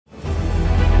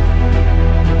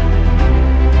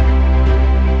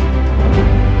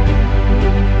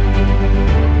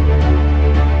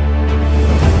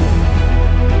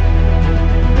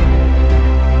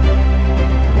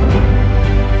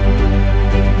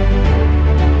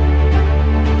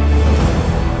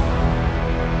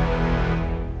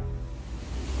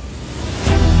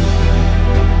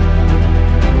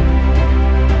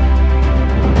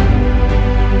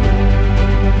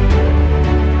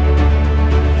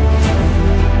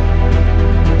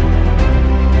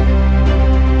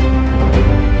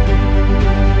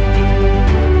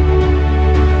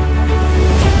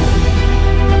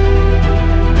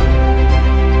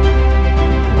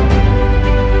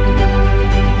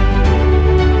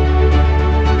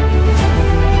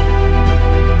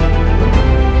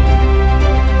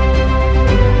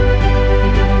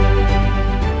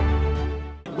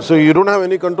So you don't have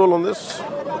any control on this?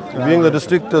 Being the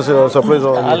district supplies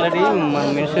already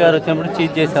ministry garu vachinappudu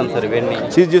cheat chesam sir ivenni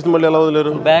cheat chesi malli ela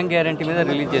vadileru bank guarantee meeda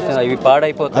release chesam ivi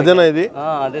paadaipotayi adena idi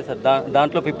ade sir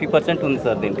dantlo 50% undi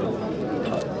sir dintlo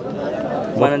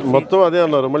మొత్తం అదే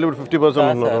అన్నారు మళ్ళీ ఇప్పుడు 50%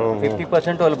 అన్నారు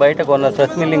 50% వాళ్ళు బయట కొన్నారు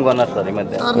fresh milling కొన్నారు సార్ ఈ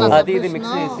మధ్య అది ఇది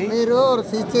మిక్స్ చేసి మీరు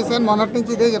సీజ్ చేశాను మొన్నటి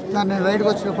నుంచి ఇదే చెప్తున్నాను నేను బయటకు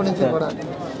వచ్చినప్పటి నుంచి కూడా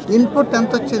ఇన్పుట్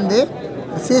ఎంత వచ్చింది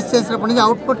సీజ్ చేసినప్పటి నుంచి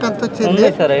అవుట్పుట్ ఎంత వచ్చింది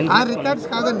ఆ రికార్డ్స్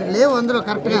కాదండి లేవు అందులో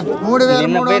కరెక్ట్గా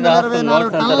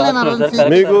 3,324 టన్నులు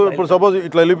మీకు ఇప్పుడు సపోజ్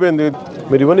ఇట్లా వెళ్ళిపోయింది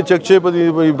మీరు ఇవన్నీ చెక్ చేయకపోతే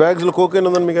ఈ బ్యాగ్స్లో కోకేన్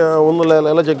ఉందని మీకు ఉందో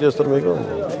ఎలా చెక్ చేస్తారు మీకు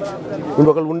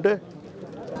ఇంకొకళ్ళు ఉంటే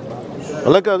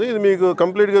అలా కాదు ఇది మీకు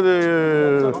కంప్లీట్గా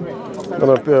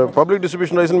పబ్లిక్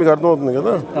డిస్ట్రిబ్యూషన్ లైసెన్స్ మీకు అర్థమవుతుంది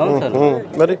కదా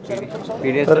మరి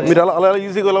మీరు అలా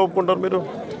ఈజీగా ఎలా ఒప్పుకుంటారు మీరు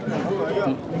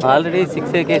ఆల్రెడీ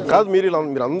 6 కాదు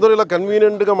మీరు అందరూ ఇలా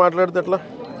కన్వీనియంట్గా మాట్లాడితే ఎట్లా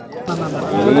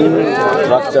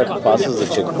truck that passes the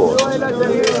check post,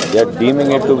 they are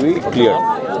deeming it to be cleared.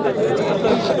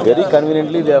 Very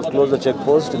conveniently they have closed the check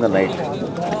post in the night.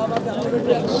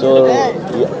 So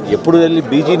ఎప్పుడు వెళ్ళి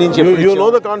బీజీ నుంచి you know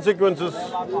the consequences.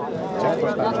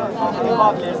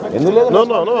 ఎందులో no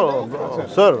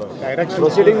sir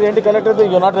proceedings ఏంటి collector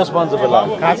you are not responsible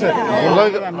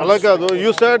అలా కాదు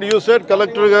you said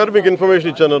collector గారు మీకు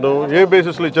information ఇచ్చారు ఏ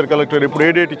బేసిస్ లో ఇచ్చారు కలెక్టర్ ఇప్పుడు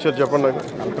ఏ డేట్ ఇచ్చారు చెప్పండి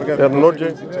నాకు నోట్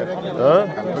చేయండి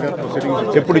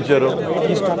ఎప్పుడు ఇచ్చారు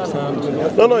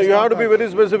no you have to be very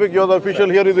specific. You are the official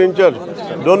here, is in charge.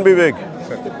 Don't be vague.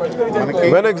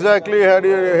 When exactly had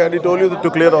he told you to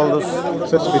clear all this?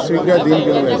 Sir, specifically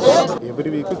every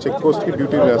week check post ki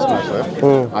duty వేస్తున్నారు sir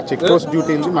ఆ check post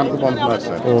duty మనకు పంపుతున్నారు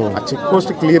sir ఆ check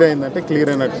post clear అయిందంటే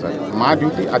clear అయినట్టు sir మా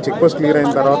duty ఆ check post clear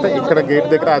అయిన తర్వాత ఇక్కడ గేట్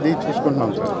దగ్గర అది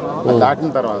చూసుకుంటున్నాం సార్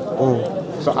దాటిన తర్వాత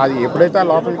సో అది ఎప్పుడైతే ఆ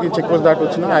లోపలికి చెక్ పోస్ట్ దాటి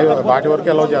వచ్చినా వాటి వరకు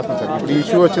అలౌ చేస్తాం సార్ ఇప్పుడు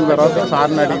ఇష్యూ వచ్చిన తర్వాత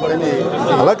సార్ని అడిగితే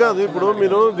అలా కాదు ఇప్పుడు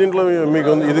మీరు దీంట్లో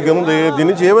మీకు ఇది ఉంది దీని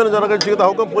నుంచి ఏమైనా జరగచ్చు కదా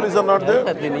హౌ కమ్ పోలీస్ అన్నాడు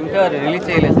ఇంకా రిలీజ్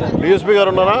చేయలేదు సార్ డిఎస్పీ గారు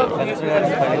ఉన్నారా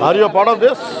are you part of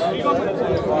this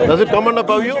does it come under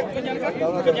purview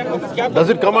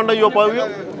does it come under your purview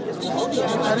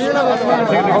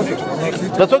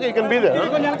that's okay you can be there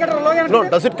no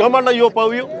does it come under your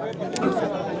purview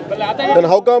then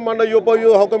how come under your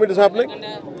purview how come it is happening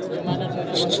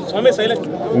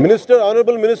minister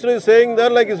honorable minister is saying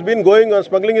that like it's been going on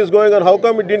smuggling is going on how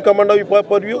come it didn't come under your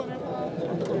purview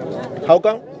how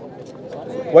come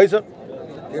why sir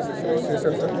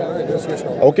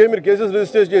okay మీరు cases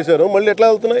register చేశారు మళ్ళీ ఎట్లా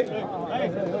వెళ్తున్నాయి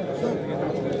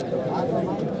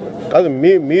కాదు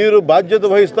మీరు బాధ్యత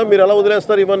వహిస్తా మీరు ఎలా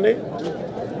వదిలేస్తారు ఇవన్నీ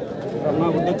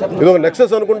ఇది ఒక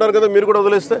నెక్సెస్ అనుకుంటారు కదా మీరు కూడా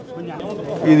వదిలేస్తే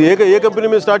ఇది ఏ కంపెనీ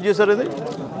మీద స్టార్ట్ చేశారు ఇది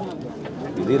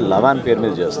లవాన్ పేరు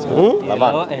మీద చేస్తారు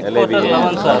లవాన్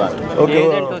okay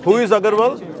who is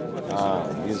Agarwal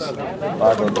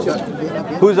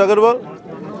who is Agarwal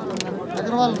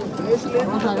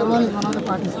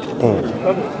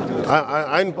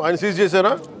ఆయన సీజ్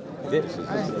చేశారా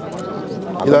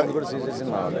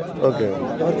ఓకే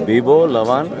బీబో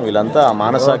లవాన్ వీళ్ళంతా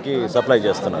మానసాకి సప్లై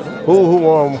చేస్తున్నారు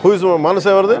మానస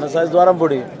ఎవరిది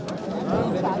ద్వారంపూడి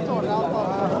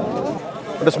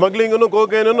అంటే స్మగ్లింగ్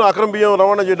కోకేన్ అక్రమ బియ్యం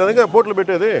రవాణా చేయడానికి పోర్టులు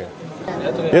పెట్టేది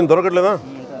ఏం దొరకట్లేదా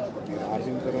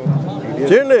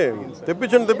చేయండి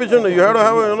తెప్పించండి యూ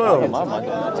హ్యావ్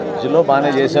జిల్లో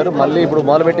బాగానే చేశారు మళ్ళీ ఇప్పుడు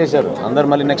మొదలు పెట్టేశారు అందరు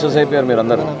మళ్ళీ నెక్సెస్ అయిపోయారు మీరు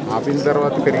అందరు ఆపిన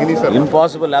తర్వాత పెరిగినాయి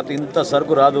ఇంపాసిబుల్ లేకపోతే ఇంత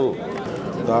సరుకు రాదు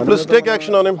Please take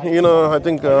action on him. I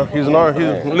think he's not.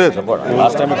 Late.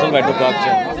 Last time itself I took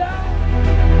action.